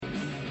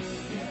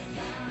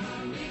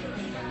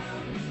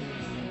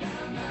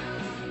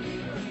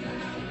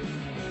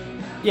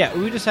Yeah,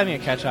 we were just having a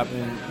catch up,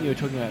 and you were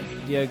talking about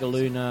Diego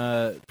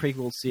Luna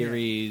prequel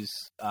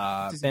series,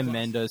 Ben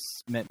Mendo,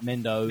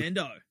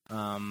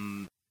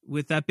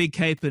 with that big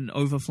cape and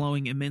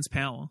overflowing immense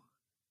power.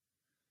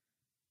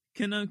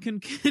 Can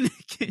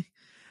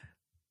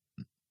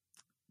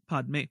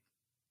pardon me?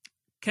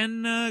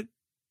 Can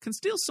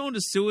Steele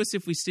Saunders sue us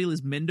if we steal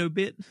his Mendo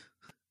bit?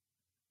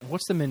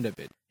 What's the Mendo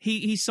bit?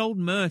 He sold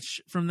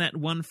merch from that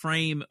one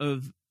frame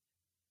of.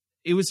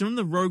 It was from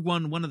the Rogue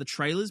one of the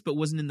trailers, but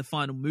wasn't in the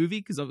final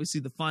movie because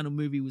obviously the final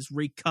movie was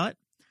recut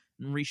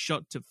and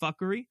reshot to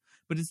fuckery.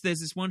 But there's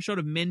this one shot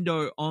of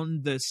Mendo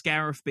on the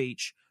Scarif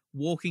beach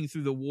walking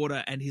through the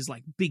water, and his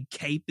like big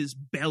cape is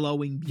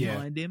bellowing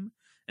behind him.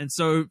 And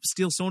so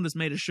Steele Saunders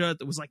made a shirt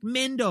that was like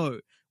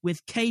Mendo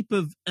with cape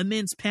of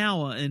immense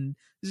power, and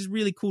this is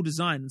really cool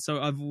design. And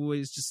so I've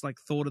always just like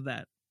thought of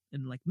that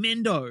and like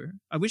Mendo.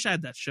 I wish I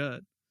had that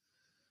shirt,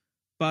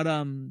 but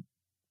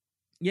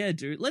yeah,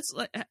 dude. Let's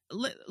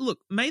look.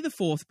 May the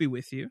 4th be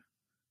with you.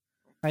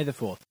 May the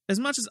 4th. As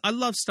much as I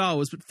love Star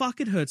Wars, but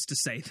fuck, it hurts to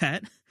say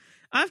that.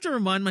 I have to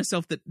remind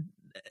myself that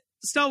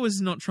Star Wars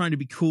is not trying to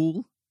be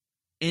cool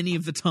any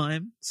of the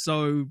time.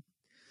 So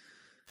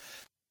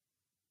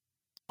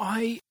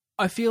I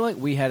feel like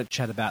we had a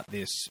chat about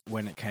this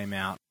when it came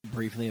out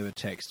briefly over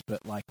text,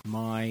 but like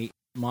my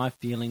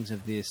feelings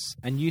of this,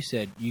 and you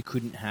said you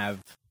couldn't have,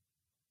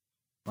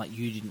 like,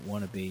 you didn't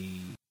want to be,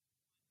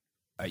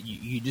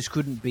 you just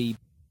couldn't be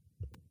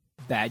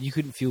bad. You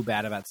couldn't feel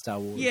bad about Star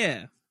Wars.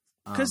 Yeah,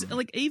 because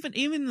like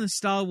even the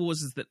Star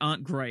Warses that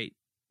aren't great,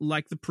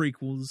 like the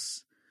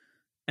prequels,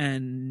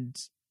 and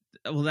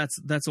well,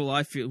 that's all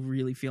I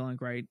really feel aren't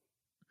great.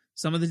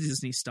 Some of the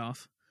Disney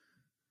stuff,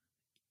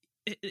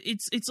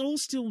 it's all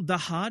still, the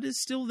heart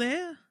is still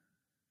there.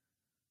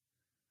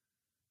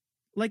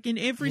 Like in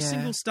every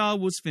single Star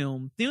Wars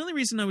film, the only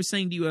reason I was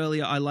saying to you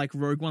earlier I like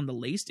Rogue One the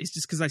least is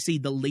just because I see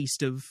the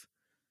least of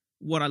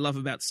what I love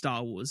about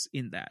Star Wars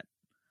in that.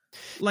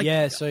 Like,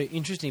 yeah, so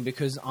interesting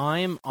because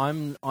I'm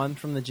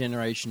from the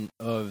generation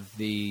of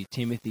the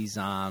Timothy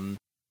Zahn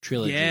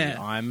trilogy. Yeah,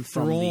 I'm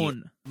from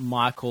Thrawn. The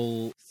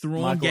Michael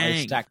gang.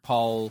 A.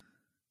 Stackpole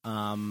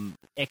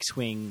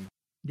X-Wing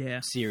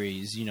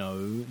series,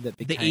 that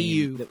became the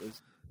EU. That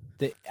was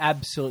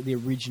the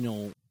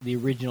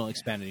original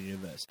expanded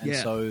universe. And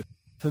so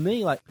for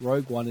me, like,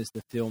 Rogue One is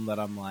the film that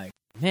I'm like,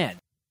 man,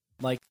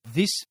 like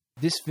this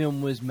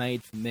film was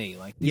made for me.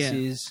 Like this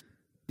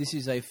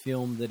is a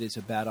film that is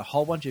about a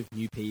whole bunch of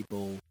new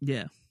people.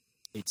 Yeah.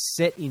 It's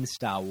set in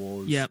Star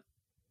Wars. Yep.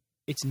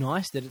 It's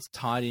nice that it's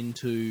tied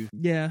into.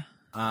 Yeah.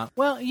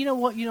 Well, you know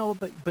what,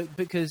 but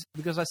because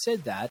I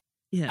said that,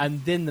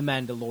 and then The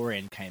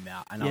Mandalorian came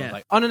out, and I was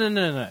like, oh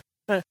no,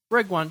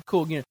 Rogue One,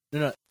 cool,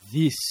 no,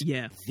 this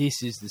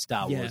is the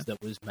Star Wars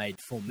that was made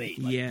for me.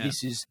 Like,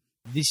 this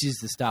is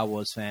the Star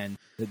Wars fan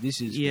that this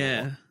is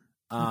for.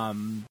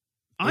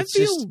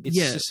 It's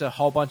just a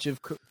whole bunch of.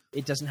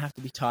 It doesn't have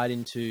to be tied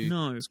into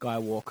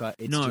Skywalker.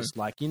 It's just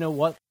like, you know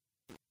what?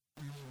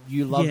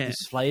 You love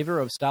this flavor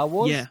of Star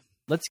Wars? Yeah.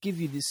 Let's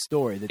give you this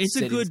story that's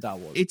set in Star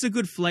Wars. It's a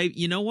good flavor.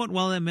 You know what?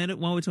 While we're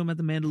talking about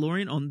The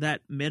Mandalorian, on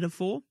that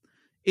metaphor,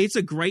 it's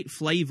a great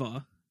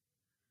flavor.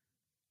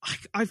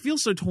 I feel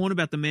so torn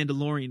about The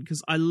Mandalorian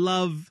because I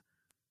love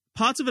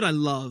parts of it. I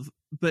love,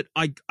 but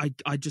I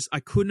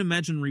couldn't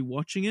imagine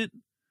rewatching it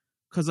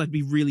because I'd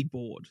be really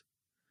bored.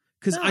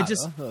 Because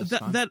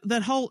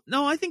that whole...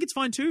 No, I think it's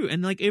fine too.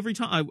 And like every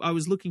time I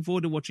was looking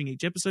forward to watching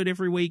each episode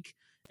every week,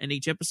 and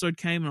each episode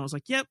came and I was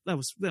like, yep, that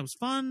was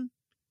fun.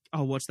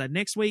 I'll watch that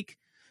next week.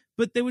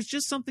 But there was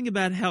just something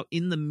about how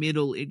in the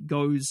middle it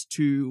goes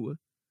to...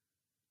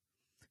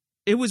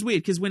 It was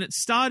weird because when it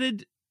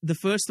started, the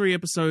first 3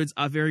 episodes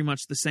are very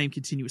much the same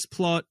continuous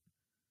plot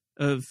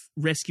of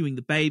rescuing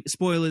the baby.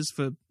 Spoilers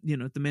for,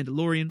 The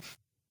Mandalorian.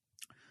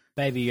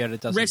 Baby Yoda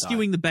doesn't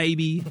rescuing die. The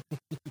baby.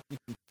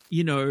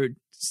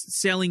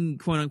 Selling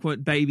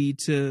quote-unquote baby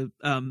to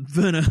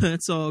Werner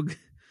Herzog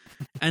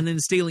and then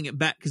stealing it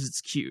back because it's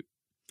cute.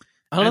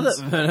 I love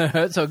that Werner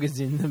Herzog is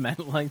in the man.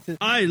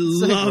 I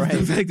love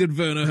the fact that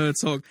Werner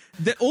Herzog...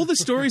 all the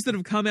stories that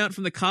have come out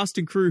from the cast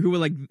and crew who were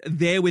like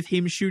there with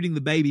him shooting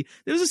the baby.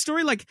 There was a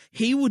story like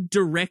he would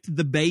direct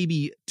the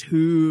baby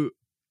to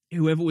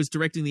whoever was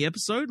directing the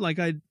episode. Like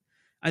I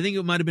think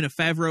it might have been a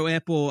Favreau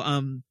ep or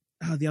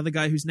the other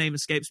guy whose name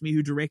escapes me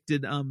who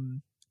directed the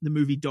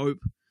movie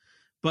Dope.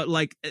 But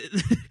like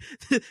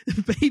the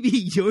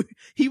baby Yoda,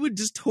 he would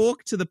just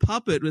talk to the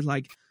puppet with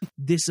like,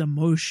 this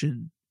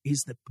emotion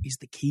is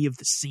the key of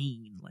the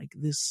scene. Like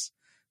this,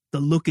 the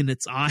look in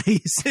its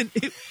eyes. And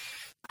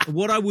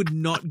what I would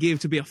not give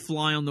to be a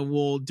fly on the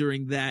wall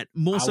during that,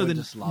 more so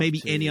than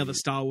maybe any other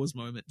Star Wars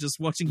moment, just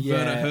watching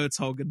Werner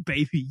Herzog and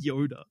baby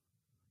Yoda.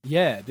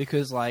 Yeah,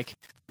 because like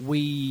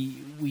we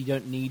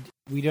don't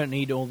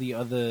need all the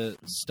other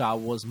Star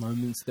Wars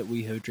moments that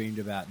we have dreamed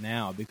about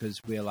now,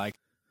 because we're like,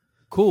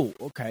 cool,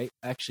 okay,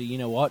 actually, you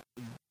know what?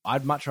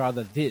 I'd much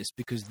rather this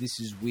because this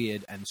is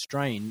weird and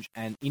strange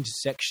and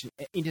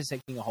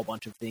intersecting a whole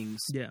bunch of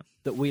things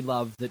that we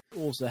love that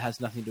also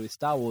has nothing to do with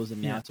Star Wars,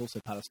 and now it's also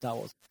part of Star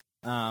Wars.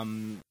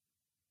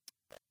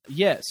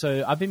 yeah,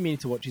 so I've been meaning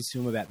to watch his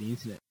film about the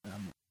internet,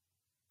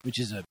 which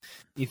is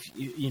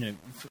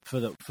for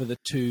the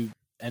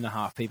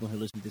 2.5 people who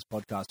listen to this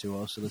podcast who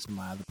also listen to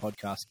my other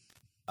podcast,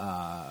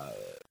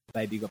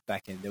 Baby Got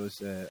Back In. There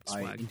was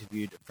I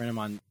interviewed a friend of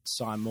mine,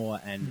 Cy Moore,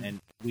 and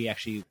we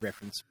actually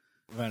referenced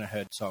Werner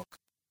Herzog.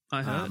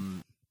 I heard.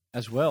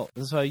 As well.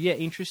 So yeah,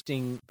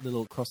 interesting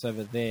little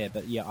crossover there.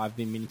 But yeah, I've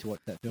been meaning to watch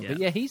that film. Yeah. But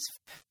yeah, he's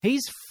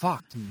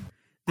fucked.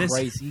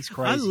 Crazy. He's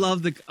crazy. I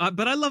love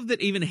but I love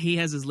that even he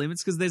has his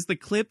limits, because there's the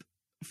clip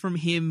from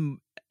him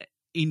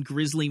in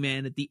Grizzly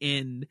Man at the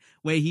end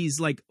where he's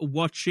like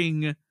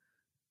watching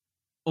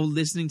or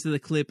listening to the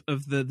clip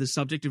of the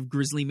subject of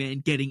Grizzly Man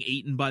getting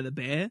eaten by the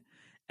bear,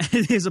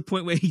 and there's a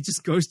point where he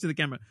just goes to the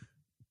camera.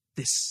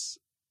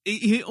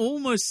 He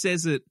almost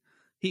says it.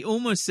 He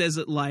almost says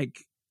it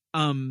like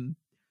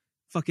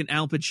fucking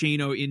Al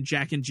Pacino in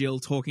Jack and Jill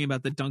talking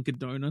about the Dunkin'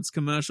 Donuts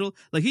commercial.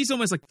 Like, he's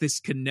almost like, this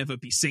can never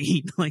be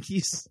seen. Like,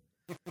 he's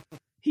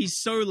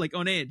so like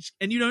on edge,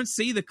 and you don't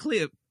see the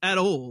clip at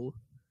all.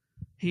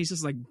 He's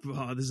just like,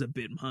 oh, this is a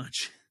bit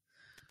much.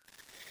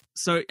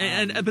 So,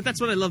 but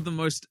that's what I love the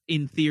most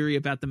in theory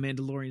about The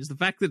Mandalorian, is the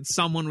fact that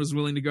someone was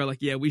willing to go like,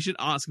 yeah, we should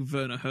ask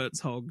Werner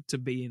Herzog to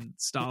be in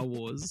Star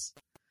Wars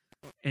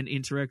and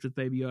interact with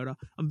Baby Yoda.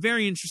 I'm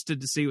very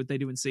interested to see what they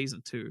do in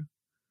season 2.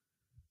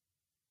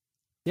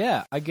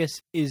 Yeah, I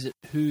guess, is it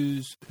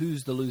who's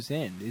the loose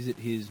end? Is it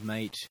his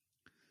mate?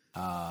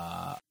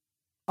 Oh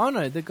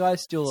no, the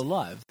guy's still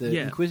alive.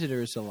 The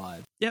Inquisitor is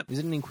alive. Yep. Is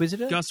it an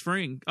Inquisitor? Gus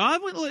Fring.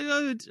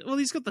 Well,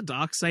 he's got the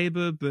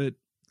Darksaber, but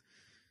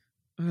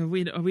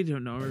we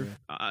don't know.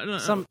 I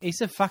don't know.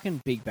 He's a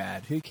fucking big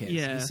bad. Who cares?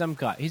 Yeah. He's some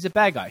guy. He's a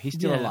bad guy. He's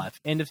still alive.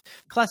 End of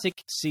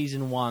classic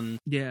season 1.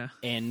 Yeah.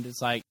 And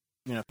it's like,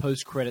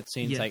 post credit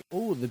scenes like,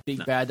 oh, the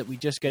big bad that we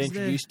just got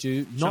introduced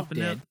to, not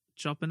dead,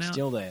 chopping out,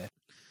 still there.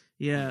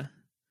 Yeah.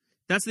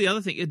 That's the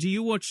other thing.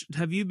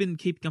 Have you been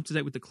keeping up to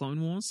date with the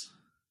Clone Wars?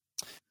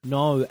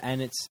 No,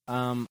 and it's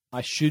I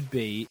should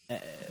be.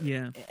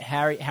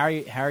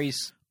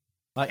 Harry's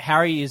like,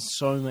 Harry is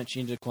so much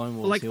into Clone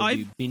Wars. Like, he'll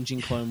be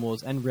binging Clone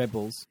Wars and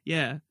Rebels.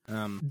 Yeah.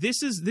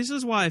 This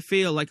is why I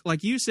feel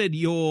like you said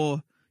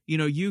you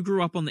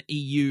grew up on the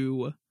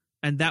EU,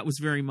 and that was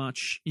very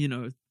much,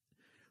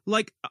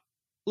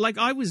 like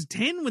I was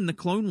 10 when the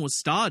Clone Wars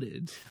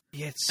started.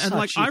 Yeah,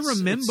 I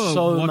remember it's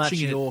so watching much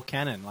it. Your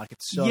canon, like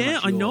it's so. Yeah,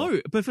 much I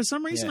know, but for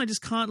some reason I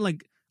just can't.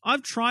 Like,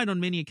 I've tried on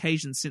many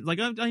occasions since. Like,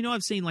 I know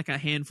I've seen like a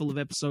handful of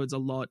episodes a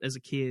lot as a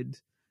kid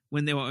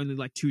when there were only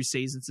like 2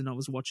 seasons and I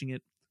was watching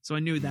it, so I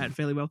knew that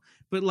fairly well.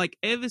 But like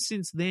ever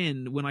since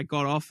then, when I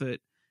got off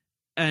it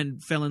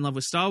and fell in love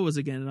with Star Wars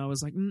again, and I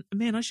was like,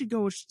 man, I should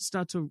go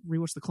start to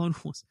rewatch the Clone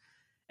Wars.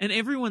 And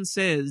everyone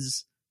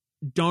says,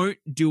 don't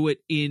do it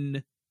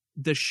in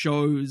the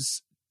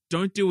shows,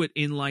 don't do it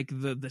in like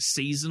the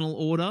seasonal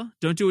order,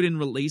 don't do it in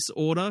release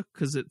order,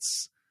 because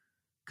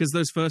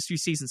those first few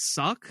seasons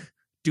suck.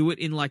 Do it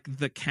in like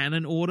the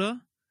canon order,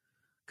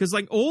 because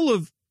like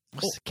what's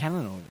the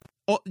canon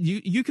order?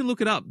 You can look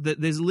it up.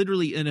 That there's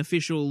literally an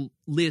official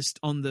list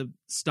on the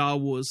Star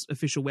Wars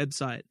official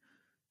website.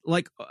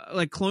 Like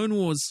Clone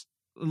Wars,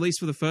 at least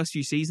for the first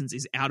few seasons,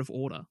 is out of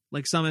order.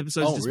 Like, some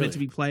episodes just meant to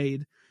be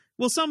played.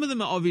 Well, some of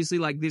them are obviously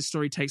like, this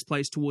story takes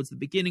place towards the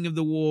beginning of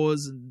the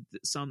wars, and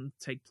some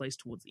take place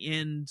towards the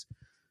end.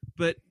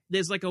 But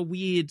there's like a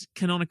weird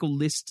canonical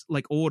list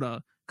like order,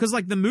 because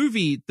like the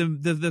movie,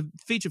 the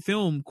feature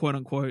film, quote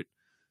unquote,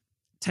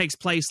 takes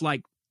place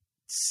like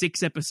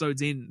 6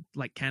 episodes in,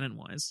 like canon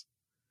wise,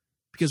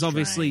 because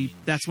obviously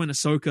that's when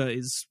Ahsoka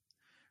is.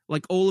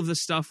 Like, all of the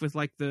stuff with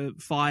like the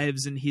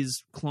Fives and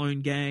his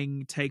clone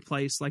gang take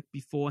place like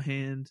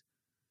beforehand.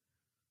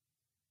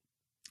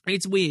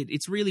 It's weird.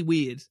 It's really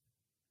weird.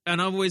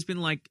 And I've always been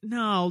like,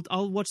 no,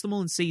 I'll watch them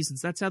all in seasons.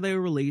 That's how they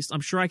were released.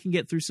 I'm sure I can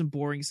get through some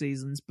boring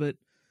seasons, but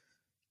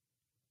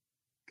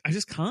I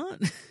just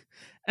can't.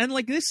 And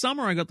like this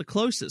summer, I got the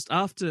closest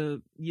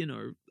after,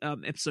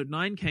 episode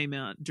 9 came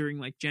out during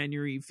like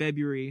January,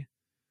 February.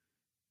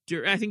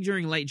 I think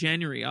during late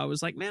January, I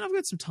was like, man, I've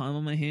got some time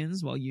on my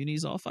hands while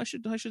uni's off. I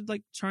should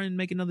like try and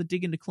make another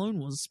dig into Clone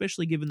Wars,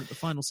 especially given that the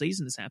final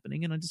season is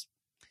happening. And I just,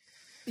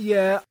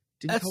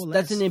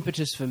 that's an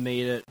impetus for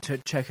me to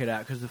check it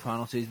out, because the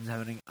final season's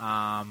happening.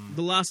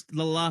 The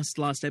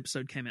last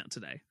episode came out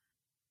today.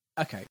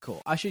 Okay,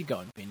 cool. I should go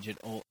and binge it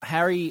all.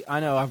 Harry, I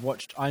know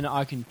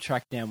I can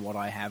track down what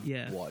I have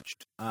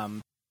watched.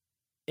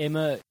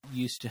 Emma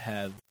used to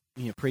have,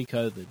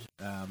 pre-COVID,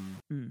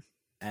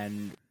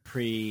 and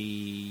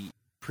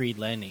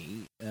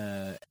pre-Lenny,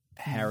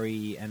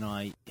 Harry and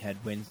I had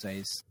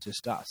Wednesdays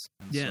just us,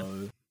 and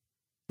so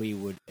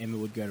Emma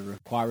would go to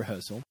choir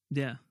rehearsal,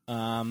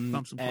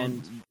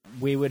 and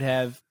we would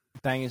have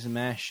Bangers and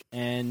Mash,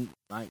 and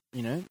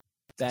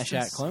dash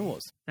out Clone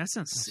Wars. That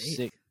sounds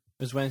sick.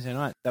 It was Wednesday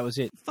night. That was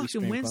it.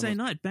 Fucking Wednesday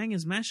night,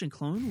 Bangers, Mash, and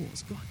Clone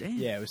Wars. God damn.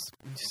 Yeah, it was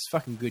just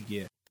fucking good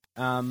year.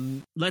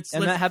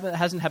 That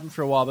hasn't happened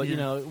for a while, but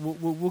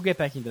we'll get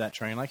back into that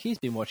train. Like, he's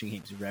been watching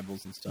heaps of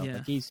Rebels and stuff.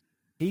 Like, he's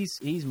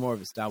more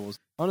of a Star Wars.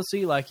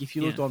 Honestly, like, if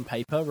you looked on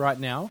paper right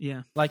now,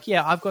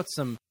 I've got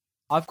some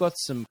I've got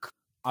some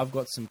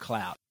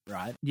clout,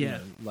 right? Yeah.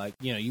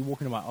 You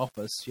walk into my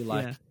office, you're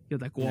like, you're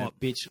that guap,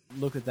 bitch.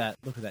 Look at that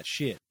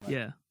shit.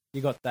 Like,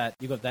 You got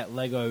that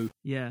Lego.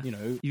 Yeah.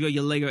 You got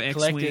your Lego X-Wing.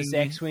 Collector's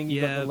X-Wing.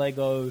 You got the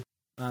Lego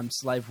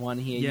Slave One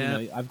here.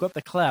 Yeah. I've got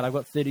the clout. I've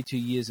got 32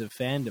 years of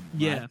fandom.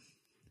 Right? Yeah.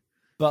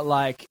 But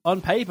like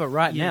on paper,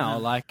 right now,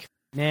 like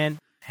man,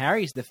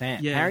 Harry's the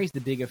fan. Yeah. Harry's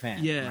the bigger fan.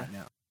 Right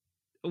now.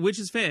 Which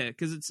is fair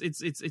because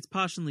it's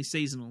partially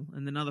seasonal,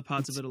 and then other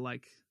parts of it are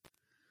like,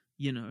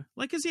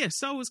 because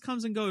Star Wars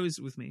comes and goes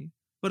with me,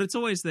 but it's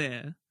always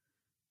there.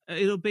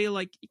 It'll be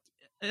like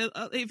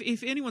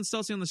if anyone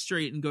stops me on the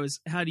street and goes,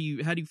 "How do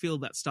you feel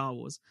about Star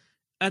Wars?"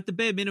 At the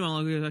bare minimum,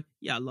 I'll go like,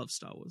 "Yeah, I love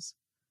Star Wars."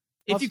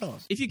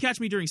 If you catch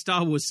me during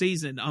Star Wars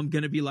season, I'm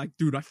gonna be like,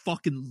 "Dude, I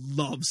fucking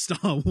love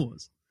Star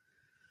Wars."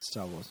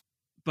 Star Wars.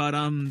 But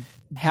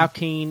how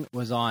keen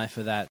was I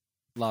for that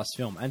last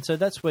film? And so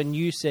that's when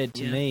you said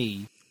to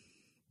me,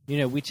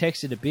 we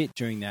texted a bit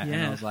during that, and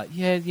I was like,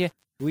 yeah,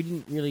 we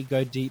didn't really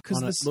go deep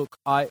on it. Look,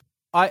 I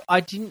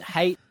didn't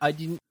hate, I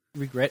didn't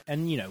regret,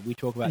 and we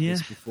talk about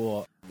this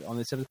before on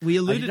this episode. We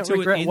alluded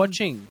to it in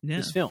watching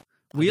this film.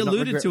 We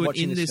alluded to it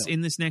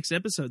in this next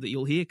episode that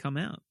you'll hear come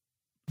out.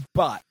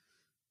 But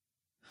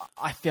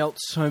I felt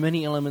so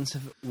many elements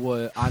of it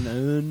were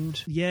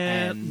unearned.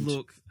 Yeah, and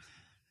look,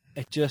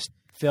 it just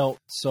felt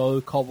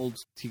so cobbled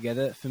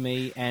together for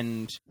me,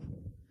 and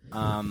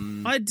I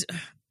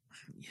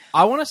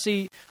want to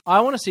see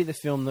the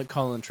film that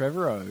Colin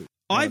Trevorrow.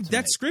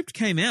 That script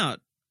came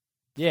out.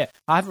 Yeah,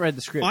 I haven't read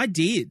the script. I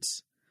did,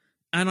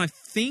 and I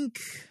think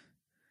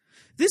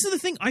this is the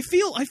thing. I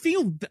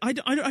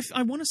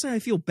want to say I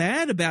feel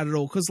bad about it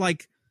all because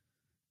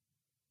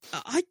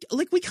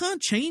we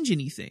can't change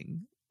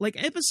anything. Like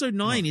episode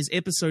 9 is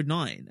episode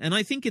 9, and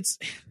I think it's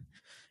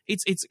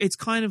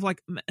kind of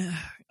like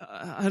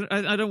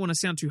I don't want to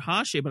sound too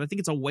harsh here, but I think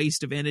it's a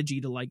waste of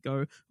energy to like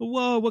go,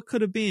 whoa, what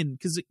could have been,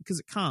 because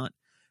it can't.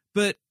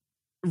 But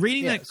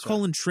reading that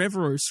Colin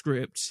Trevorrow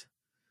script,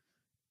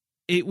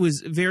 it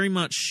was very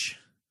much,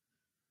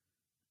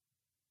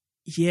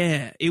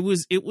 it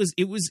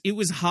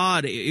was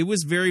hard. It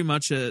was very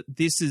much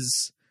this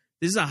is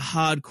a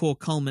hardcore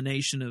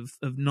culmination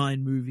of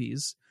 9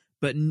 movies,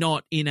 but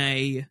not in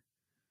a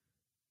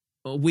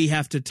we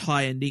have to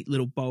tie a neat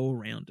little bow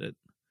around it.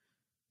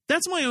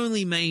 That's my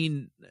only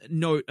main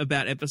note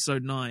about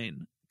episode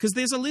 9. Because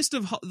there's a list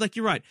of, like,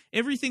 you're right,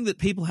 everything that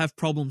people have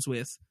problems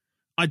with,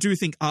 I do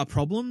think are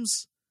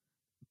problems.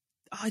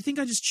 I think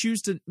I just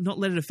choose to not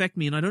let it affect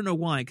me, and I don't know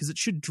why, because it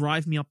should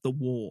drive me up the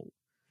wall.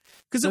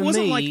 Because it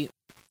wasn't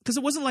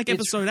like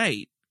episode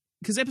 8.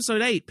 Because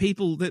episode 8,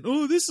 people that,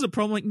 this is a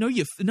problem. Like, no,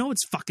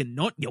 it's fucking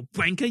not. You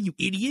wanker, you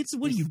idiots.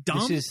 What are you,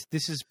 dumb?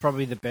 This is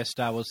probably the best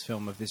Star Wars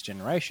film of this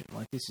generation.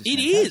 Like, this is. It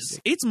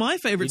is. It's my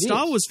favorite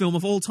Star Wars film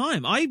of all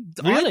time. I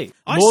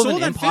saw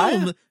that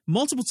film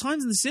multiple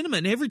times in the cinema,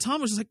 and every time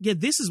I was just like, yeah,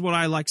 this is what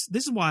I like.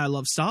 This is why I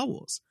love Star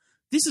Wars.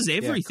 This is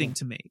everything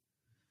to me.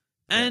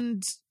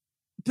 And,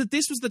 but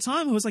this was the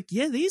time I was like,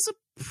 yeah, these are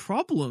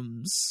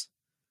problems.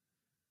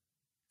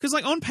 Because,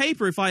 like, on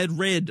paper, if I had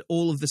read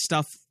all of the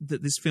stuff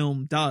that this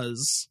film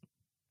does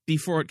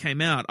before it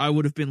came out, I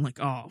would have been like,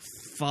 oh,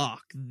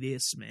 fuck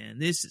this, man.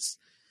 This is...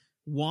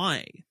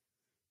 Why?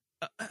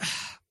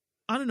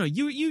 I don't know.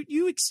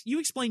 You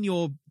explain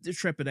your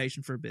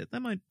trepidation for a bit. That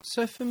might...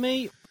 So, for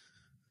me,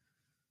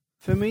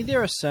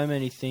 there are so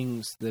many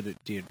things that it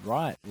did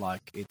right.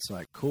 Like, it's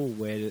like, cool,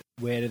 where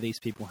do these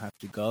people have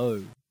to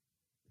go?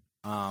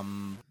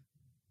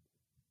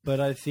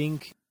 But I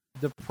think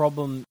the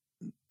problem...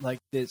 Like,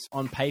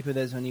 on paper,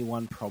 there's only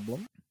one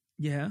problem.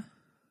 Yeah.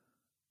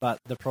 But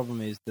the problem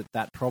is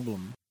that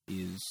problem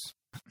is...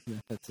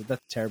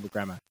 That's terrible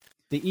grammar.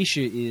 The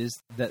issue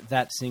is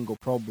that single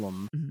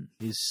problem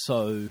is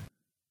so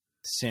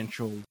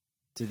central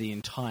to the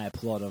entire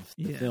plot of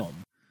the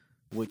film,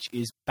 which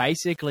is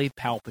basically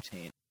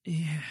Palpatine.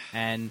 Yeah.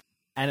 And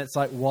it's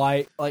like,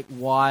 why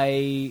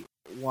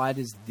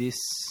does this...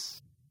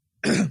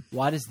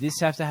 why does this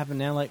have to happen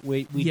now? Like,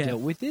 we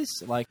dealt with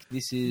this? Like,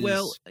 this is...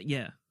 Well,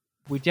 yeah.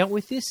 We dealt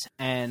with this,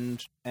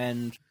 and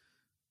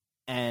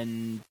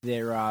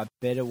there are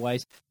better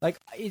ways. Like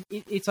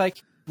it's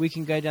like we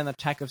can go down the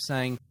tack of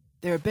saying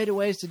there are better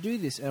ways to do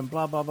this, and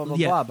blah blah blah blah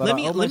blah. But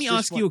let me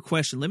ask you a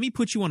question. Let me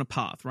put you on a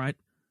path, right?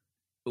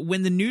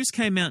 When the news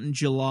came out in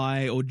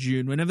July or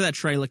June, whenever that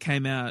trailer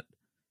came out,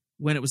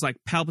 when it was like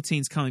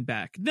Palpatine's coming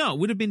back, no, it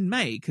would have been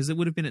May because it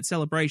would have been at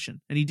Celebration,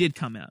 and he did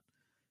come out.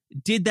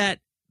 Did that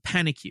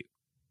panic you?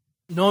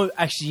 No,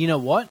 actually, you know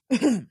what?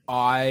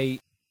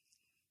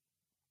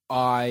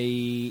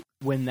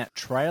 When that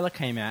trailer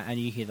came out and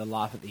you hear the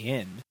laugh at the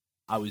end,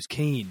 I was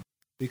keen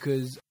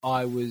because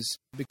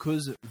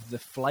the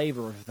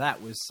flavor of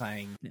that was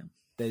saying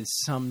there's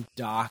some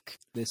dark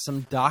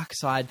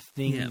side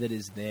thing that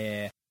is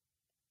there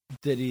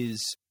that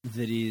is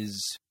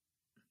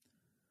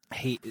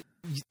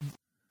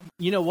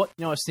you know what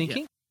I was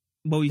thinking?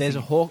 What there's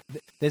a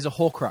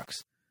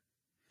Horcrux.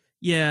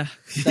 Yeah.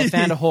 They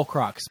found a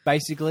Horcrux.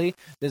 Basically,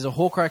 there's a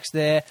Horcrux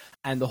there,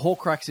 and the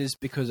Horcrux is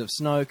because of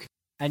Snoke.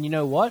 And you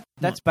know what?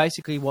 That's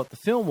basically what the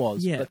film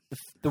was. Yeah. But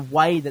the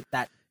way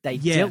that they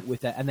dealt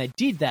with it and they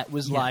did that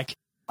was like,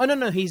 oh,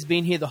 no, he's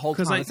been here the whole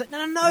time. It's like,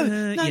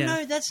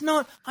 no, that's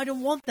not. I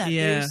don't want that.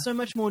 Yeah. There's so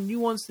much more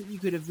nuance that you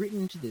could have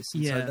written into this.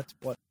 And so that's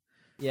what.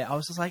 Yeah, I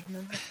was just like, no,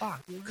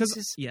 fuck.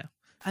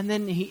 And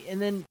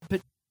then,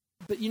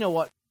 but you know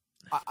what?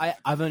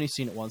 I've only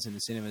seen it once in the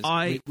cinemas.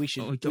 We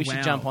should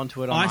jump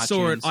onto it on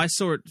iTunes. I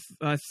saw it.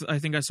 I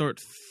think I saw it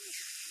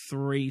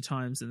 3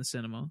 times in the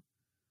cinema,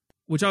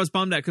 which I was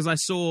bummed at because I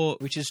saw,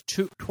 which is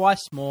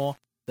twice more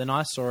than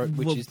I saw it,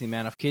 which is the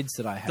amount of kids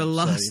that I have.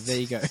 So there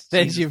you go.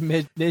 There's your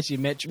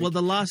metric. Well,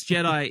 The Last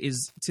Jedi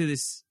is to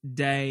this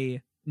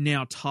day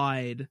now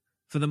tied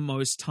for the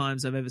most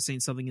times I've ever seen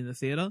something in the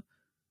theater.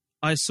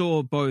 I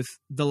saw both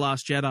The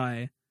Last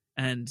Jedi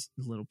and,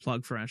 a little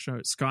plug for our show,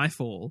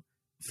 Skyfall,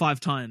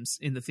 5 times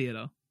in the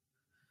theater.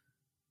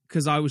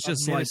 Because I was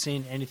just I've never like...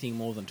 seen anything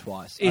more than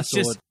twice. I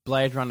saw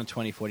Blade Runner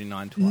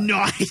 2049 twice.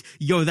 Nice!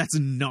 Yo, that's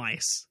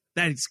nice.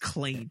 That is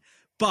clean.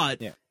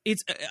 But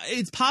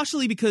it's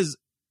partially because,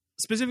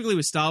 specifically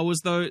with Star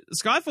Wars, though,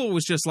 Skyfall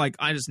was just like,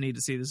 I just need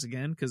to see this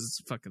again because it's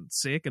fucking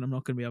sick and I'm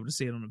not going to be able to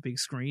see it on a big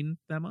screen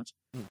that much.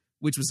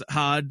 Which was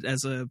hard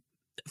as a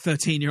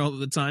 13-year-old at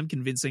the time,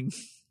 convincing...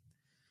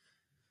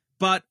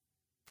 But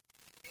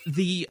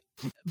it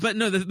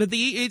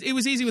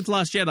was easy with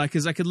Last Jedi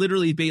because I could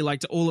literally be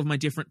like to all of my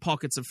different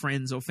pockets of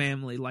friends or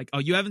family, like, oh,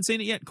 you haven't seen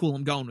it yet? Cool,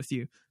 I'm going with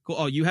you. Cool.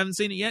 Oh, you haven't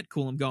seen it yet?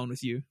 Cool, I'm going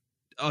with you.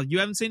 Oh, you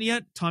haven't seen it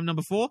yet? Time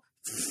number 4?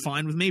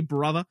 Fine with me,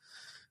 brother.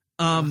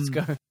 Let's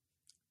go.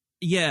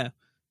 Yeah.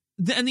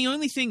 And the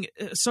only thing,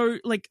 so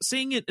like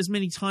seeing it as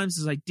many times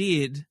as I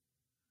did,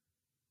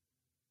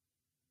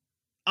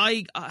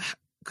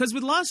 because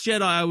with Last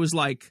Jedi, I was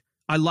like,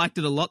 I liked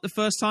it a lot the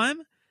first time.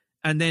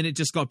 And then it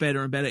just got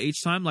better and better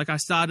each time. Like, I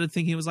started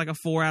thinking it was like a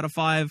 4 out of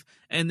 5.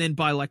 And then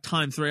by like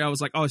time 3, I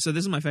was like, oh, so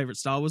this is my favorite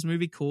Star Wars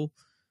movie. Cool.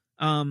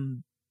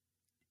 And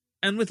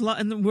with Rise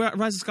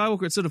of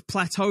Skywalker, it sort of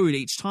plateaued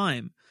each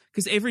time.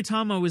 Because every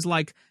time I was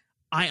like,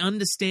 I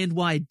understand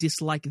why I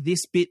dislike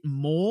this bit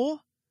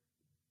more.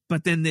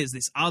 But then there's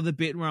this other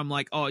bit where I'm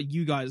like, oh,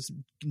 you guys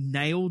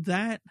nailed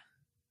that.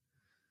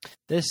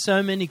 There's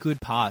so many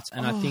good parts,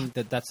 and I think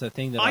that's the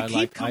thing that I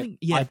like. I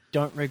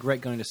don't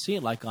regret going to see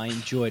it. Like, I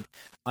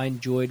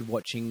enjoyed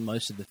watching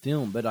most of the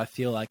film, but I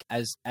feel like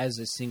as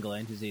a single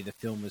entity, the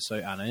film was so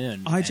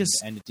unearned,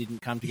 and it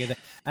didn't come together.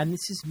 And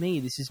this is me.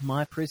 This is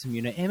my prism.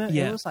 You know, Emma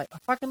was like, I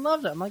fucking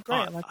loved it. I'm like,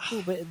 great. I'm like,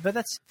 cool, but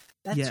that's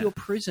your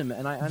prism,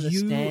 and I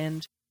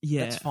understand.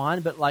 That's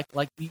fine, but like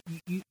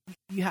you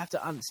have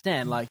to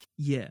understand. Like,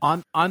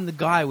 I'm the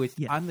guy with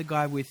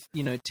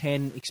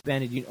 10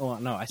 expanded. Oh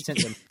no, I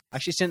sent them.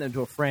 Actually, sent them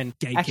to a friend.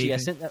 Actually, I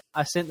sent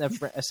them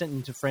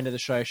to a friend of the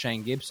show,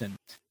 Shane Gibson.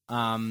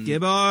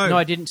 Gibbo. No,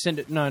 I didn't send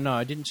it. No,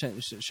 I didn't send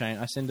it to Shane.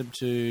 I sent it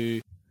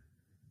to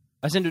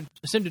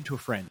a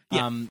friend.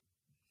 Yeah.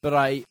 But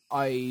I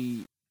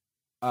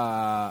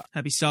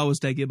Happy Star Wars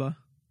Day, Gibbo.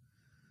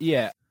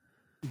 Yeah,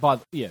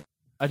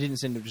 I didn't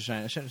send it to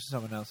Shane. I sent it to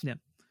someone else. Yeah.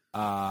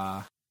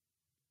 I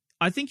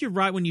think you're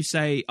right when you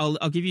say,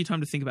 I'll give you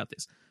time to think about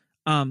this.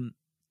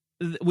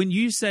 When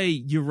you say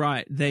you're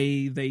right,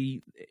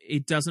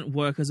 it doesn't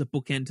work as a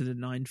bookend to the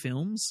 9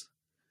 films.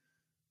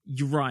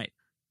 You're right.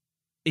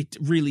 It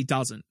really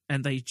doesn't,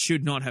 and they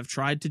should not have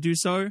tried to do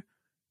so.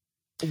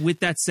 With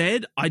that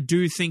said, I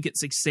do think it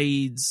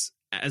succeeds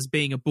as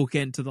being a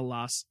bookend to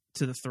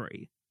the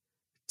 3,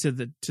 to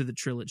the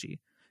trilogy.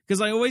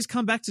 Because I always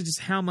come back to just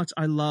how much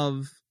I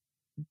love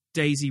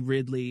Daisy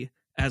Ridley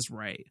as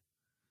Rey.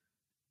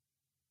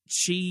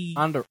 She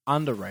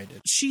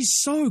underrated. She's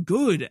so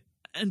good,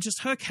 and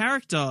just her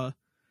character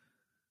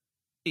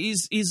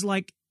is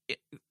like,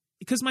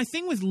 because my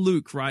thing with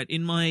Luke, right?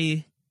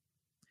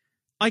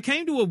 I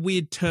came to a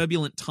weird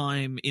turbulent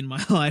time in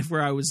my life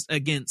where I was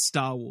against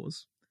Star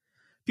Wars,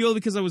 purely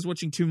because I was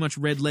watching too much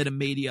red letter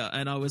media,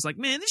 and I was like,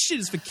 man, this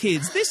shit is for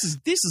kids. This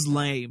is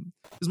lame.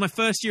 It was my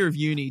first year of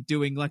uni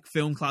doing like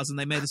film class, and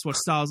they made us watch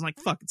Star Wars. I'm like,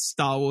 fuck it,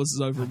 Star Wars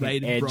is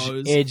overrated,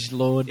 bros.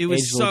 Edgelord. It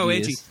was so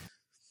edgy.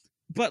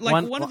 But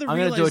like one of the I'm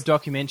going to do a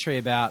documentary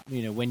about,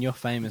 when you're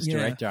famous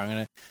director.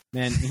 I'm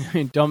going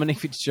to, Dominic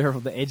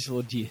Fitzgerald, the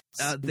Edgelord years.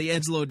 The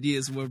Edgelord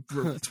years were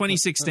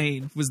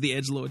 2016 was the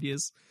Edgelord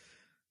years.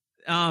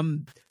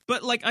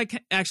 But like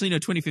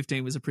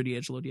 2015 was a pretty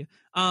edgelord year.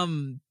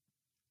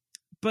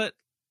 But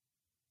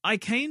I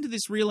came to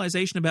this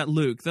realization about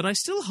Luke that I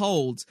still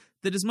hold,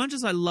 that as much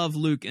as I love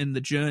Luke and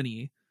the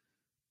journey,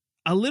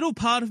 a little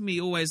part of me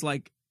always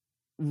like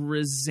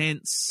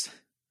resents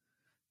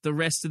the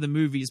rest of the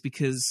movies,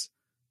 because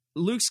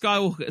Luke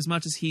Skywalker, as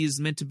much as he is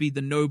meant to be the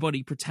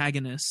nobody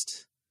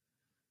protagonist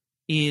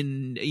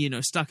in,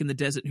 stuck in the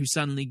desert who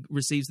suddenly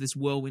receives this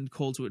whirlwind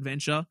call to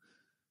adventure,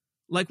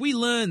 like, we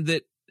learn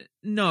that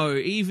no,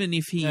 even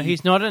if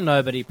he's not a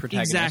nobody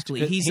protagonist.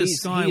 Exactly, he's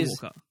a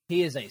Skywalker.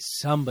 He is a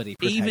somebody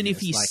protagonist. Even if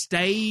he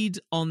stayed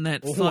on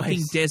that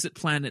fucking desert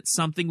planet,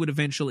 something would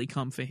eventually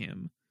come for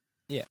him.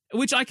 Yeah.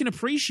 Which I can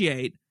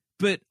appreciate,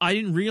 but I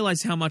didn't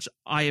realize how much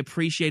I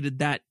appreciated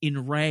that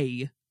in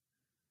Rey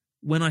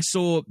when I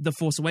saw The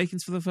Force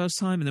Awakens for the first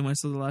time, and then when I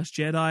saw The Last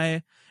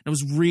Jedi, I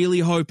was really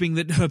hoping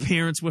that her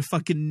parents were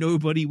fucking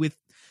nobody with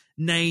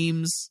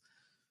names.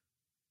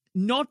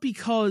 Not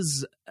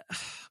because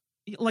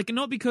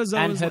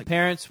and her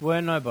parents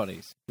were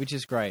nobodies, which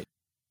is great.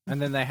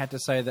 And then they had to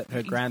say that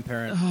her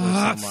grandparent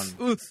was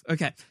someone.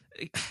 Okay.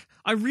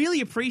 I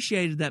really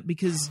appreciated that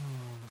because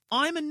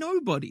I'm a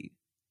nobody.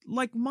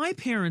 Like, my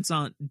parents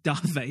aren't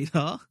Darth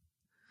Vader.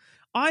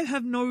 I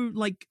have no,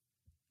 like...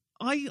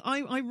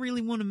 I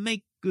really want to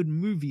make good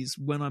movies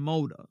when I'm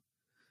older.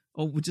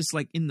 Or just,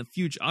 like, in the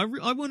future. I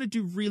want to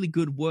do really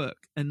good work.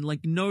 And,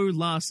 like, no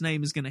last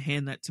name is going to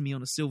hand that to me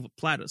on a silver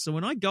platter. So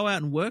when I go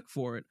out and work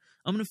for it,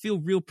 I'm going to feel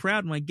real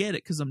proud when I get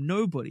it because I'm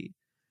nobody.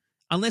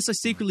 Unless I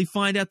secretly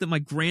find out that my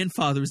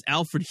grandfather is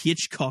Alfred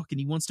Hitchcock and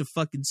he wants to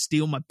fucking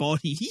steal my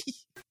body.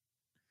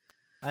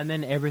 And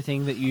then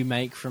everything that you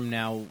make from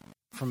now,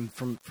 from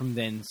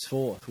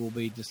thenceforth, will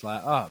be just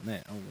like, oh,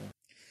 man, oh, well,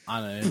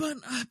 I don't know.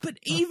 But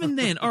even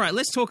then, all right,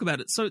 let's talk about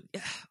it. So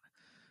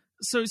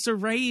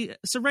Rey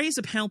is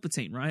a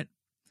Palpatine, right?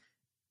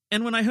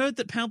 And when I heard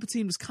that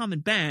Palpatine was coming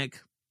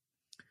back,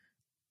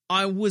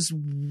 I was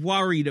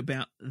worried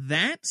about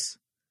that.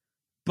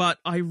 But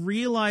I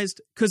realized,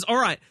 because, all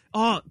right,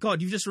 oh,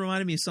 God, you've just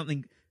reminded me of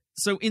something.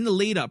 So in the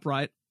lead up,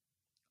 right,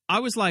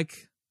 I was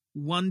like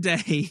one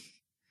day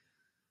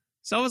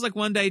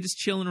just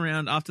chilling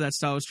around after that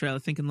Star Wars trailer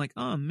thinking like,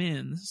 oh,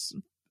 man,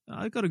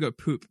 I got to go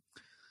poop.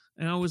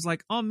 And I was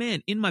like, oh,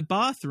 man, in my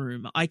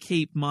bathroom, I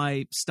keep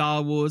my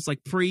Star Wars,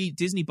 like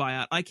pre-Disney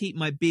buyout, I keep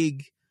my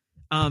big,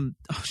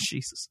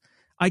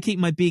 I keep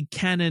my big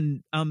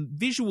Canon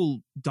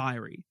visual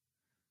diary.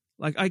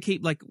 Like, I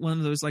keep, like, one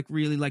of those, like,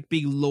 really, like,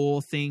 big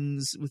lore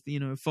things with,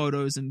 you know,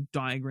 photos and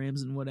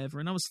diagrams and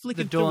whatever. And I was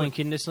flicking through the Dorlan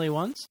Kindersley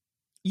ones?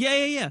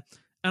 Yeah.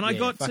 And I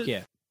got to...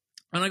 Yeah.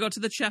 And I got to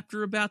the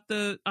chapter about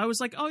I was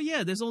like, oh,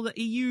 yeah, there's all the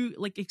EU,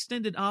 like,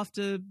 extended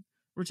after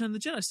Return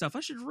of the Jedi stuff. I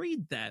should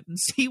read that and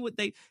see what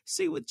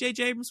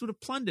J.J. Abrams would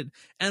have plundered.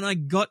 And I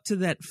got to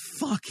that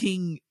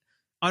fucking...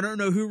 I don't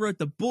know who wrote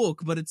the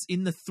book, but it's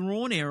in the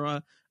Thrawn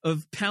era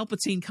of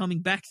Palpatine coming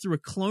back through a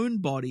clone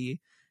body,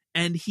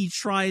 and he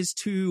tries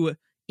to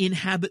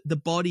inhabit the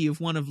body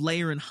of one of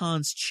Leia and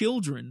Han's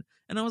children.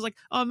 And I was like,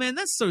 oh, man,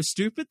 that's so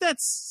stupid. That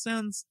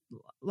sounds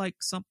like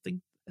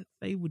something that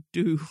they would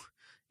do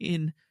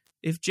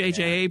if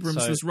J.J.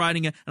 Abrams was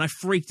writing it. And I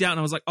freaked out, and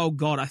I was like, oh,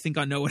 God, I think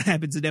I know what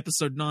happens in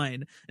Episode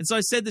 9. And so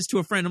I said this to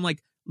a friend. I'm like,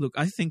 look,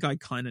 I think I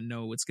kind of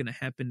know what's going to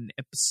happen in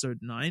Episode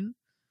 9.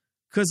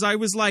 Because I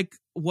was like,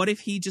 what if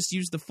he just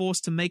used the Force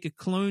to make a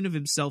clone of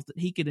himself that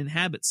he could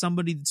inhabit?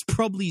 Somebody that's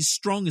probably as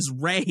strong as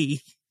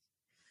Rey.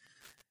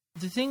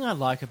 The thing I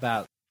like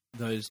about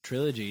those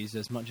trilogies,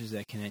 as much as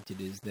they're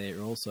connected, is they're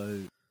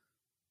also,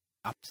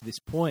 up to this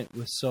point,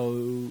 were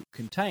so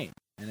contained.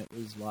 And it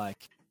was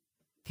like,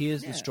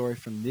 here's the story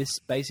from this,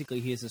 basically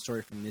here's the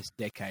story from this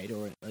decade,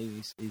 or at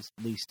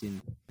least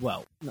in,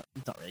 well, not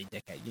really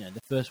decade, you know,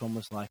 the first one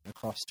was like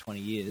across 20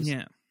 years.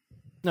 Yeah.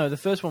 No, the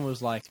first one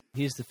was like,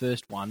 here's the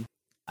first one,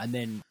 and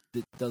then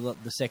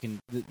the second,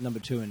 number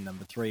 2 and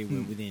number 3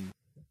 were within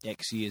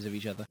X years of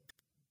each other.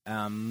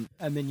 And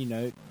then, you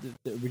know,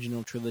 the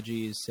original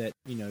trilogy is set,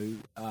 you know,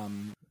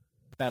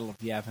 Battle of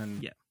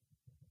Yavin. Yeah.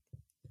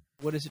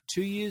 What is it,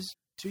 2 years?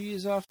 2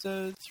 years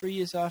after, 3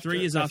 years after? 3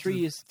 years after.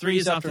 3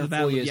 years after the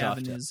Battle of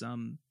Yavin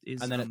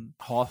is and then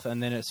Hoth,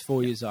 and then it's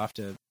 4 years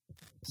after.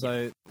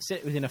 So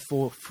set within a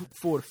four,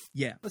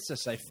 let's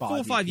just say 5 4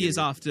 or 5 years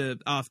after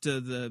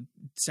the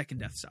second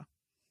Death Star.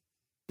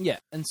 Yeah,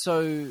 and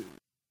so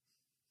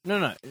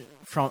no,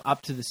 from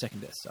up to the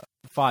second Death Star,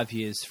 5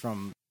 years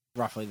from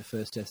roughly the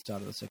first Death Star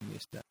to the second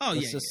Death Star. Oh,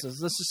 let's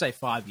just say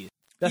 5 years.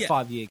 That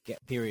 5 year gap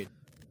period.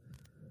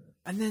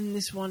 And then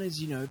this one is,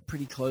 you know,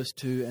 pretty close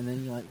to, and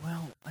then you're like,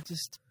 well,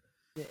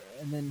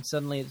 and then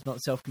suddenly it's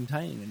not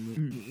self-contained,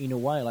 and in a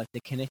way, like,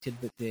 they're connected,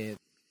 but they're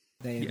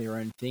their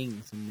own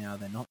things, and now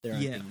they're not their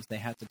own things. They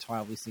had to tie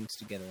all these things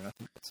together, and I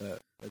think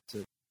it's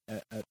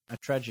a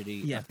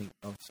tragedy. I think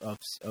of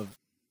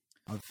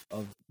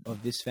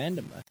this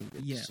fandom. I think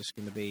it's just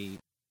going to be,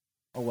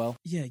 oh well.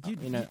 Yeah,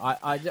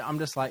 I'm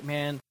just like,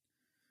 man.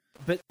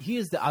 But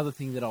here's the other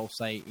thing that I'll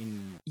say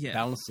in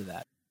balance to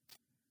that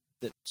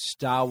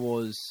Star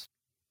Wars,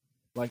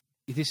 like,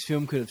 if this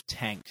film could have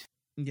tanked,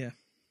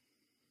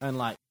 and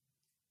like,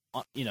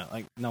 you know,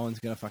 like, no one's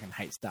gonna fucking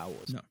hate Star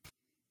Wars. No.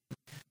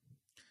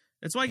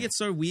 That's why it gets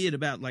so weird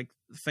about, like,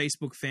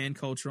 Facebook fan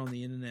culture on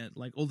the internet,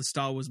 like all the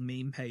Star Wars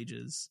meme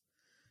pages.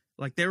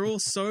 Like, they're all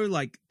so,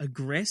 like,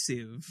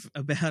 aggressive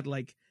about,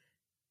 like,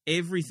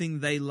 everything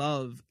they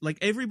love. Like,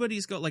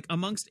 everybody's got, like, or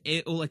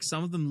like,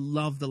 some of them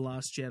love The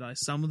Last Jedi.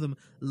 Some of them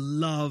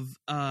love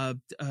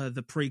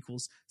the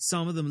prequels.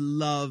 Some of them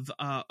love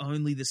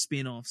only the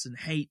spin-offs and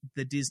hate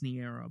the Disney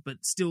era,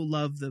 but still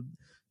love the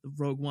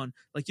Rogue One.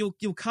 Like,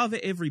 you'll cover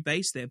every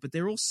base there, but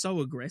they're all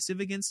so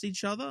aggressive against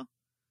each other.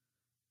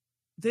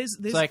 There's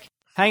it's like,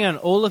 hang on,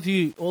 all of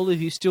you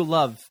still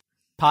love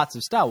parts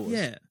of Star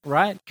Wars,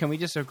 right? Can we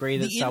just agree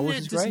that Star Wars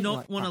is great? The internet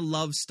does not want to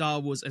love Star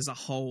Wars as a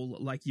whole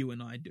like you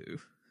and I do,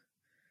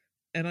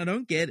 and I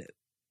don't get it.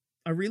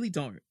 I really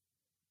don't.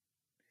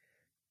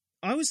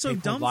 I was so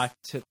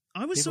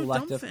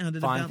dumbfounded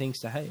about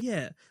things to hate.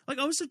 Yeah, like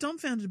I was so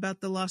dumbfounded about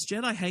the Last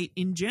Jedi hate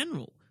in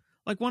general.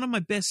 Like one of my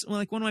best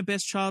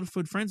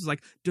childhood friends was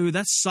like, "Dude,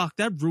 that sucked.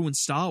 That ruined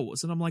Star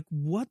Wars." And I'm like,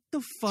 "What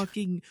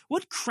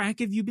crack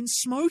have you been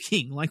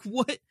smoking? Like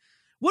what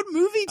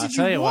movie did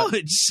you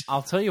watch?"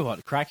 I'll tell you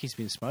what crack he's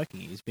been smoking.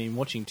 He's been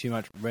watching too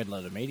much Red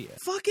Letter Media.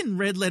 Fucking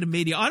Red Letter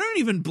Media. I don't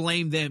even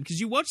blame them because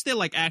you watch their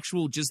like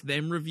actual just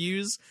them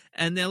reviews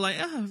and they're like,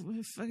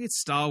 fuck, it's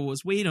Star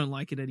Wars. We don't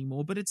like it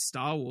anymore, but it's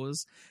Star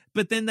Wars.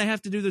 But then they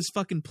have to do those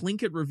fucking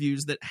Plinkett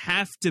reviews that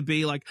have to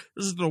be like,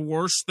 this is the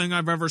worst thing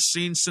I've ever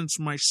seen since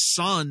my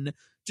son,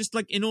 just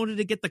like in order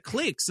to get the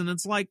clicks. And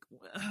it's like,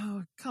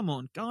 oh, come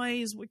on,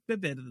 guys, we're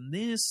better than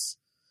this.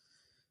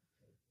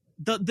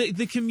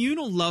 The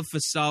communal love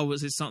for Star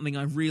Wars is something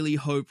I really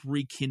hope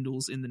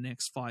rekindles in the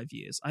next 5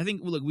 years. I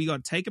think, look, we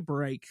got to take a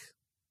break.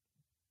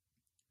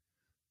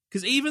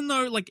 Because even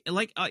though, I'm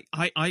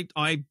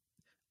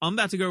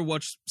about to go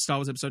watch Star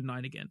Wars Episode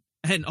 9 again.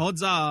 And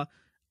odds are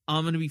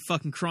I'm going to be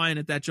fucking crying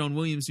at that John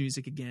Williams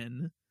music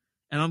again.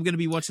 And I'm going to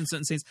be watching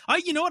certain scenes.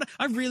 You know what?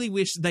 I really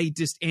wish they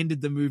just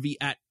ended the movie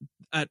at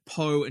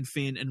Poe and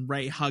Finn and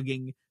Rey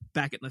hugging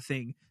back at the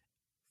thing.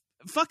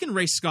 Fucking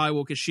Rey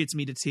Skywalker shits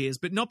me to tears,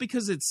 but not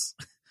because it's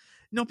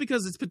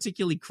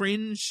particularly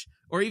cringe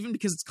or even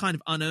because it's kind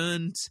of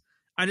unearned.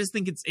 I just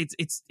think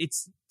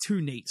it's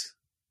too neat.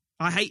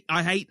 I hate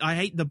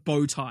the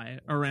bow tie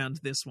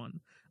around this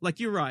one. Like,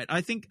 you're right. I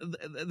think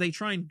they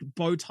try and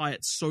bow tie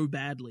it so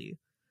badly.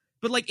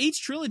 But like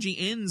each trilogy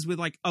ends with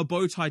like a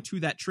bow tie to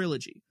that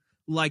trilogy.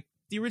 Like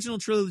the original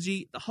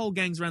trilogy, the whole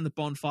gang's around the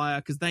bonfire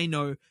because they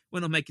know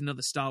we're not making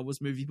another Star Wars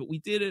movie, but we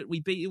did it.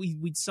 We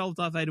solved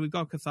Darth Vader. We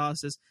got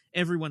catharsis.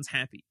 Everyone's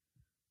happy.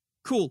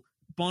 Cool.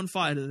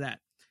 Bonfire to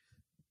that.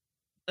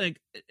 Like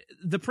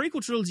the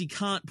prequel trilogy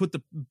can't put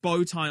the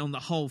bow tie on the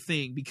whole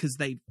thing because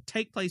they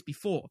take place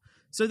before.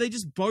 So they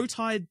just bow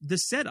tied the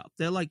setup.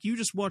 They're like, you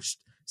just watched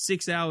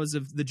 6 hours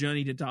of The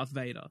Journey to Darth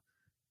Vader.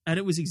 And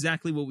it was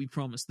exactly what we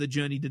promised, The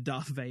Journey to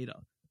Darth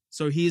Vader.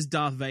 So here's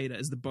Darth Vader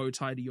as the bow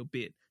tie to your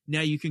bit. Now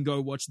you can go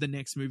watch the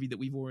next movie that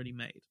we've already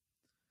made.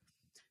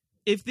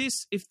 If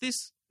this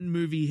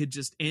movie had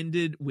just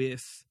ended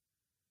with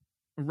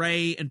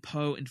Rey and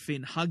Poe and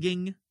Finn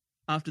hugging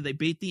after they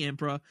beat the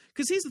Emperor,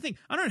 because here's the thing,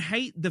 I don't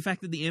hate the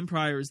fact that the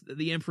Emperor is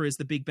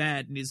the big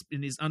bad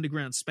in his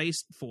underground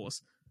space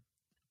force.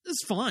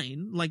 It's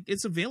fine. Like,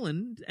 it's a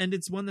villain, and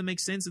it's one that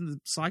makes sense in the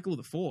cycle of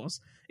the Force.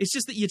 It's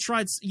just that you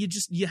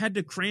had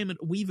to cram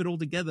it, weave it all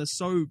together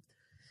so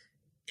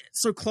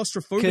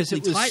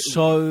claustrophobically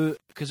tightly.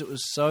 Because it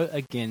was so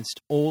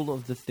against all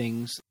of the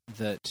things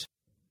that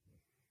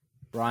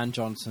Rian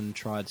Johnson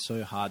tried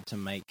so hard to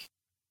make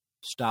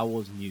Star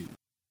Wars new.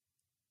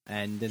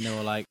 And then they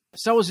were like,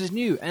 Star Wars is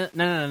new. And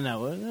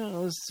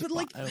no.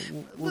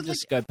 We'll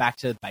just go back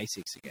to the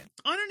basics again.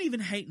 I don't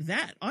even hate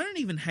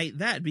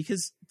that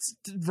because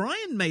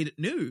Ryan made it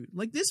new.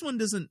 Like, this one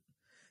doesn't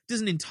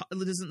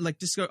like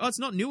just go, oh, it's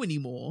not new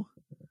anymore.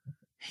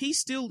 He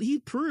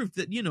proved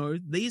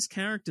that, these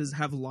characters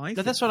have life.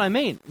 But that's what I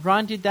mean.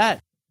 Ryan did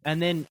that. And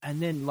then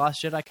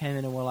Last Jedi came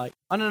in and were like,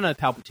 oh, no,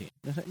 Palpatine.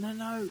 I was like,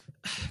 no,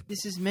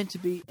 this is meant to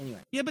be... Anyway.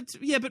 Yeah, but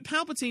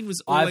Palpatine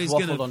was always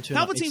going to...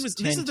 Palpatine was...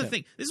 This is the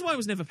thing. This is why I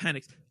was never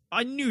panicked.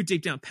 I knew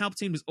deep down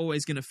Palpatine was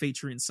always going to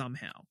feature in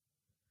somehow.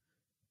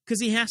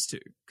 Because he has to.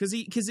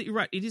 Because you're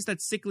right, it is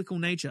that cyclical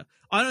nature.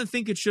 I don't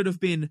think it should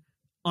have been,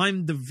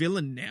 I'm the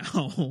villain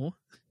now.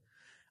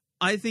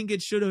 I think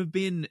it should have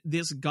been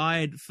this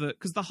guide for...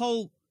 Because the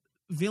whole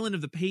villain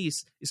of the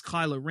piece is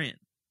Kylo Ren.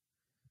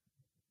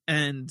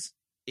 And...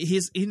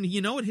 his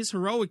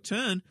heroic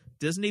turn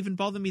doesn't even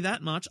bother me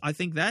that much. I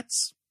think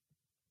that's...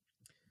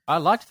 I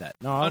liked that.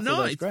 No, I thought that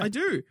was great. I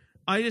do.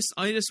 I just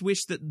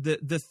wish that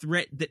the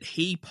threat that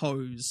he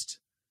posed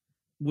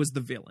was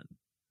the villain.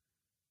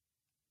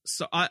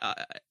 So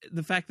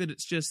the fact that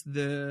it's just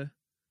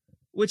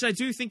which I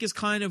do think is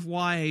kind of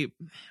why,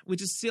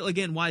 which is still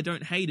again why I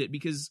don't hate it,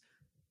 because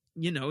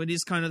it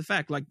is kind of the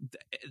fact, like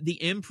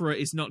the Emperor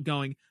is not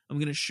going, I'm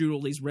going to shoot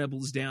all these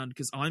rebels down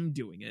because I'm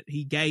doing it.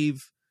 He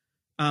gave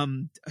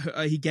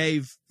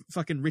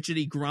fucking Richard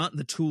E. Grant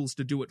the tools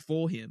to do it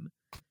for him.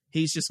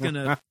 He's just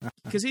gonna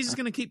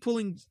keep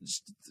pulling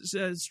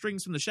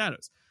strings from the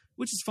shadows,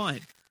 which is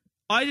fine.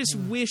 I just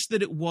wish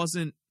that it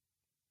wasn't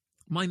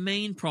my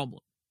main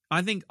problem.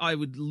 I think I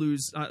would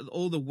lose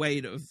all the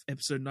weight of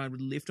Episode 9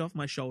 would lift off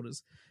my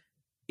shoulders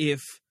if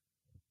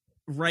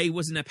Rey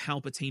wasn't a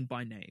Palpatine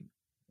by name,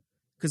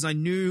 because I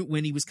knew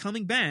when he was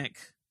coming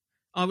back,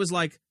 I was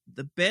like,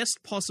 the best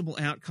possible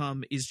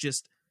outcome is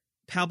just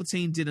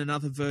Palpatine did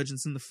another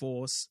Virgins in the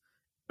Force.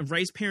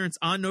 Rey's parents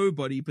are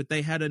nobody, but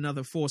they had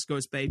another Force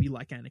Ghost baby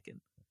like Anakin.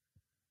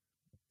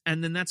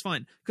 And then that's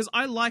fine. Because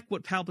I like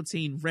what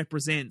Palpatine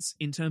represents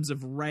in terms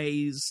of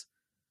Rey's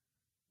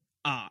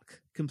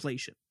arc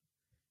completion.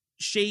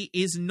 She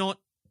is not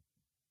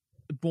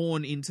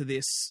born into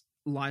this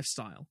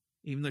lifestyle,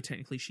 even though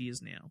technically she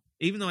is now.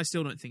 Even though I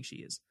still don't think she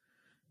is.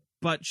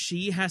 but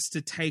she has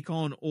to take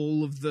on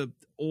all of it.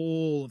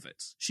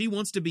 She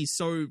wants to be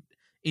so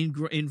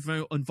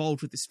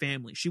involved with this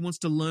family. She wants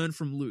to learn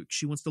from Luke.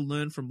 She wants to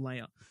learn from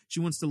Leia. She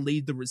wants to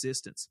lead the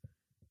Resistance.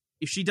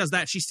 If she does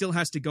that, she still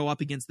has to go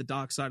up against the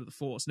dark side of the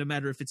Force, no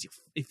matter if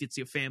it's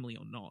your family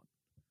or not.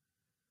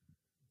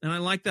 And I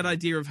like that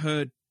idea of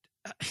her.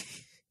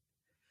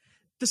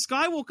 The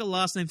Skywalker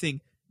last name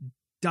thing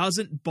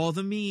doesn't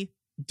bother me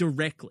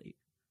directly.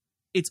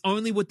 It's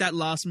only what that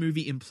last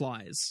movie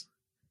implies,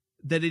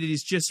 that it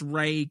is just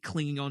Rey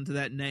clinging on to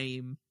that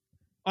name.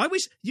 I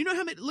wish, you know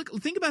how many,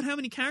 think about how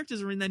many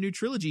characters are in that new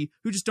trilogy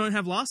who just don't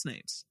have last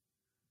names.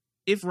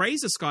 If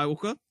Rey's a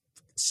Skywalker,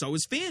 so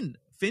is Finn.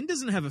 Finn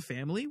doesn't have a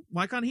family.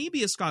 Why can't he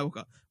be a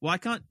Skywalker? Why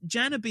can't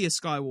Janna be a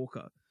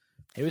Skywalker?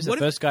 He was the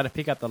first guy to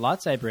pick up the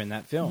lightsaber in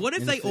that film. What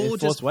if they all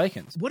just Force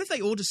Awakens? What if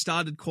they all just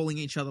started calling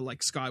each other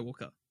like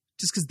Skywalker,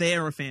 just because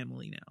they're a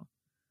family now?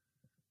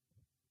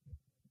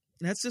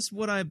 That's just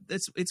what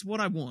it's what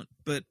I want.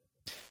 But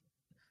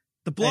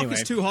the block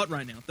is too hot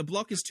right now. The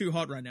block is too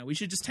hot right now. We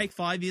should just take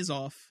 5 years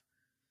off.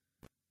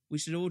 We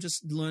should all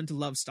just learn to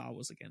love Star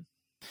Wars again.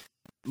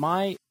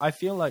 I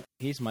feel like,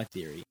 here's my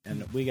theory,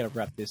 and we got to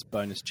wrap this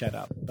bonus chat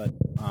up. But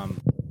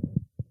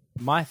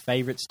my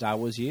favorite Star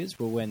Wars years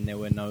were when there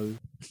were no.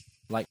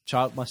 My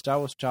Star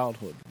Wars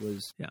childhood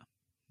was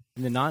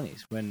in the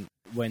 90s when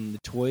the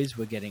toys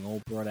were getting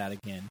all brought out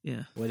again.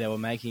 Yeah. Where they were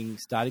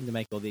starting to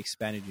make all the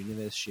expanded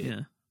universe shit.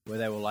 Yeah. Where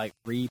they were like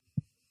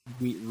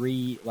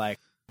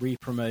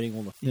re-promoting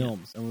all the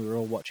films, and we were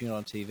all watching it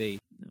on TV.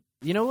 Yeah.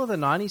 You know what, the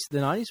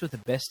 90s were the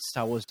best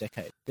Star Wars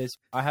decade.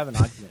 I have an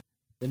argument.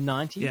 The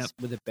 90s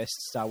were the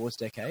best Star Wars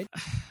decade.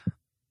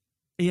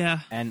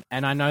 Yeah. And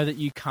I know that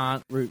you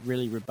can't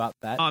really rebut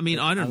that. I mean,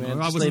 I don't know.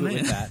 I wasn't there.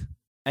 With that.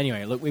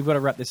 Anyway, look, we've got to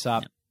wrap this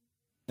up. Yep.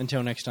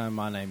 Until next time,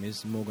 my name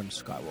is Morgan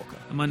Skywalker.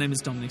 And my name is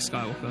Dominic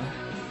Skywalker.